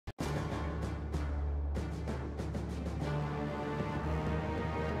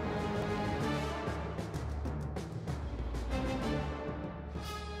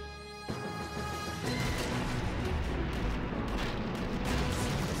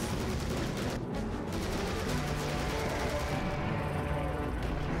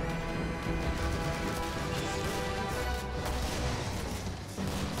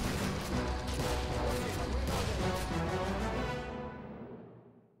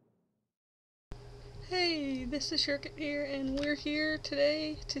this is Shirkit here, and we're here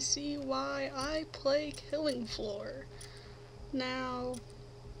today to see why I play Killing Floor. Now,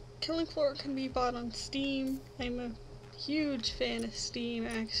 Killing Floor can be bought on Steam. I'm a huge fan of Steam,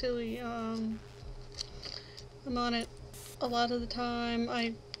 actually. I'm on it a lot of the time.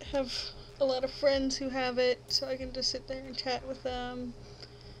 I have a lot of friends who have it, so I can just sit there and chat with them.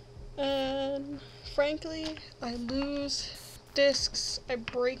 And frankly, I lose discs, I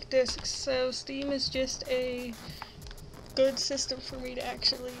break discs, so Steam is just a good system for me to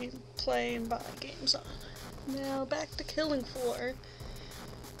actually play and buy games on. Now back to Killing Floor.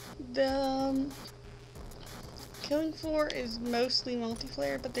 The Killing Floor is mostly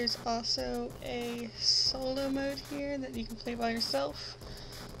multiplayer, but there's also a solo mode here that you can play by yourself.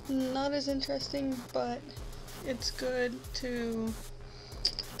 Not as interesting, but it's good to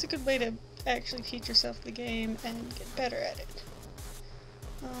it's a good way to actually teach yourself the game and get better at it.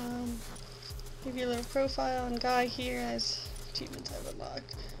 Give you a little profile on Guy here as achievements I've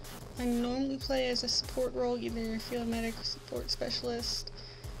unlocked. I normally play as a support role, either field medic or support specialist.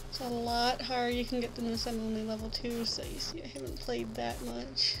 It's a lot higher you can get than this. I'm only level 2, so you see I haven't played that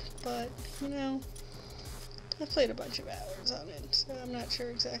much, but you know, I've played a bunch of hours on it, so I'm not sure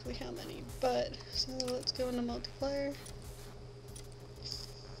exactly how many, but so let's go into multiplayer.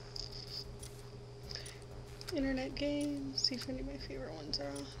 Internet games, see if any of my favorite ones are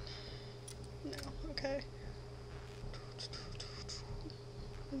on. No, okay.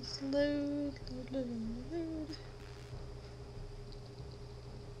 Let's load.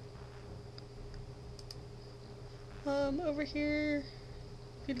 Over here,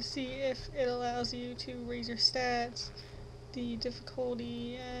 you can see if it allows you to raise your stats, the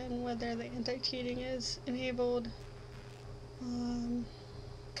difficulty, and whether the anti-cheating is enabled.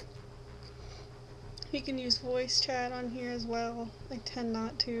 You can use voice chat on here as well. I tend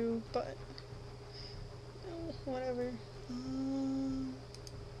not to, but whatever.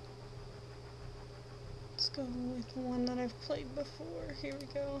 Let's go with the one that I've played before. Here we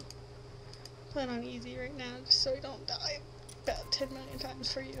go. Playing on easy right now, just so I don't die about 10 million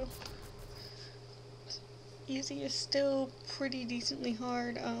times for you. Easy is still pretty decently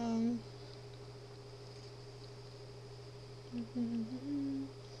hard.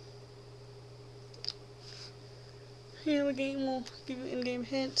 Yeah, the game will give you in-game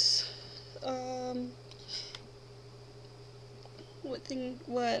hints. What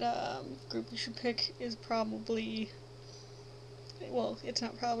group you should pick is probably, well, it's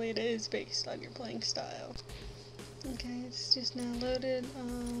not probably, it is based on your playing style. Okay, it's just now loaded.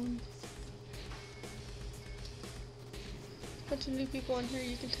 A bunch of new people on here,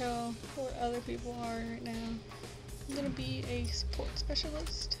 you can tell where other people are right now. I'm gonna be a support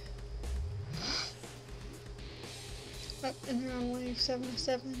specialist. Up and they're on wave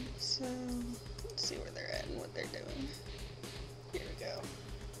 707, so let's see where they're at and what they're doing. Here we go.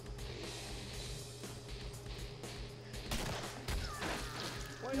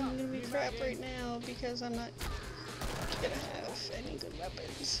 I'm gonna be crap right now because I'm not gonna have any good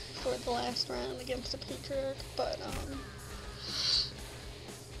weapons for the last round against the Patriarch, but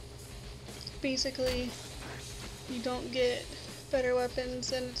basically you don't get better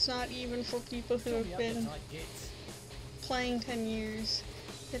weapons, and it's not even for people who have been playing 10 years.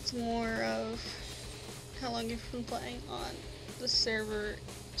 It's more of how long you've been playing on the server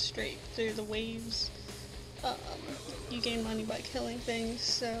straight through the waves. You gain money by killing things,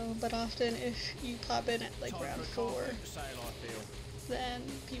 so, but often if you pop in at like round 4, then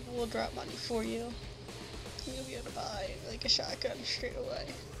people will drop money for you. And you'll be able to buy like a shotgun straight away.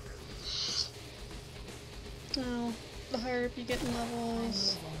 Now, the higher up you get in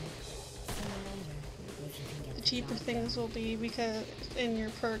levels, the cheaper things will be because in your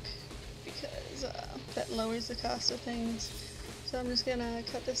perk, because that lowers the cost of things. So I'm just gonna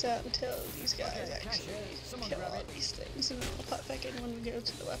cut this out until these guys actually kill all these things, and then I'll pop back in when we go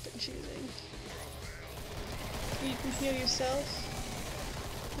to the weapon choosing. You can heal yourself.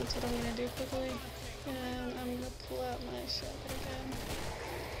 That's what I'm gonna do quickly. And I'm gonna pull out my shotgun again.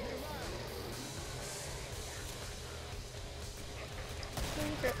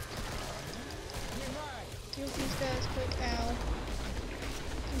 Okay. Deal with these guys quick. Ow.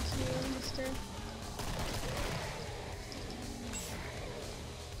 Thank you, mister.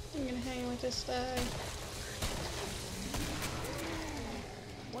 I'm gonna hang with this guy.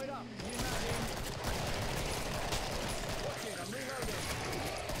 Wait up!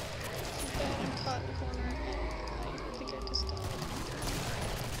 I'm caught in the corner, and I think I just died.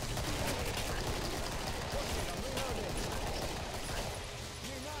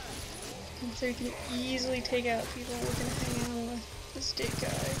 And so you can easily take out people. We're gonna hang on with this Jake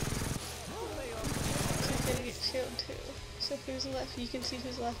guy. So shield too. So who's left? You can see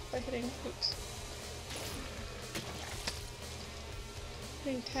who's left by hitting, oops.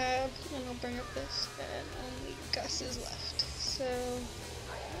 Hitting tab, and I'll bring up this, and only Gus is left. So,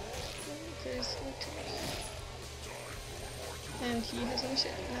 there's Luke. And he has no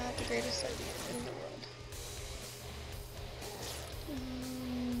shield, not the greatest idea in the world.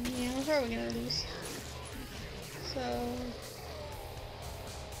 Yeah, we're probably gonna lose. So,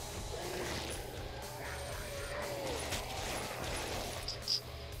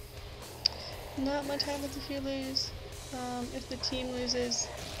 not much happens if you lose. If the team loses,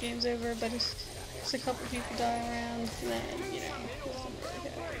 game's over, but if a couple people die around, then, you know, nothing really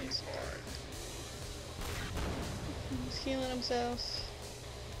happens. He's healing himself.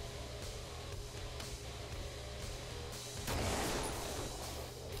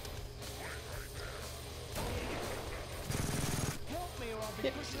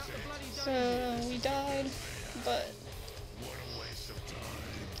 Yep. So, we died, but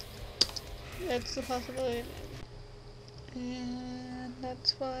that's the possibility. And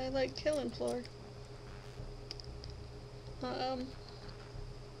that's why I like Killing Floor.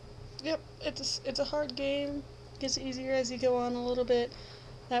 Yep, it's a hard game. Gets easier as you go on a little bit.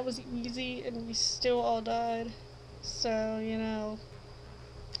 That was easy, and we still all died. So, you know,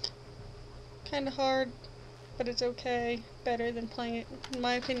 kind of hard, but it's okay. Better than playing it. In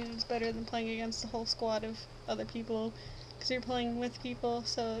my opinion, it's better than playing against a whole squad of other people, because you're playing with people,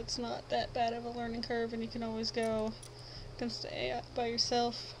 so it's not that bad of a learning curve, and you can always go against the AI by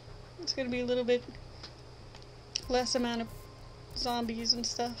yourself. It's gonna be a little bit less amount of zombies and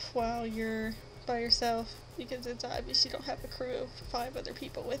stuff while you're by yourself, because it's obvious you don't have a crew of 5 other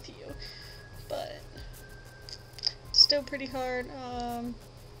people with you, but still pretty hard.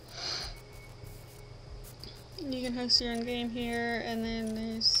 You can host your own game here, and then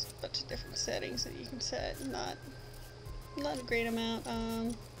there's a bunch of different settings that you can set. Not a great amount.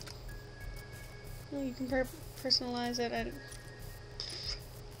 You can personalize it.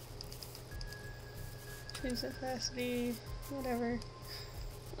 Change the opacity, whatever.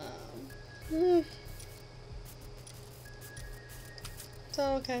 It's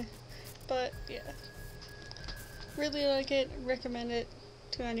all okay, but yeah, really like it. Recommend it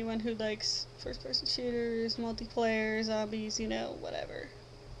to anyone who likes first-person shooters, multiplayer, zombies, you know, whatever.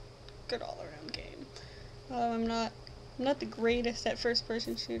 Good all-around game. I'm not the greatest at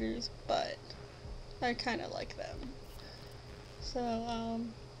first-person shooters, but I kind of like them. So,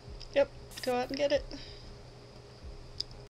 yep, go out and get it.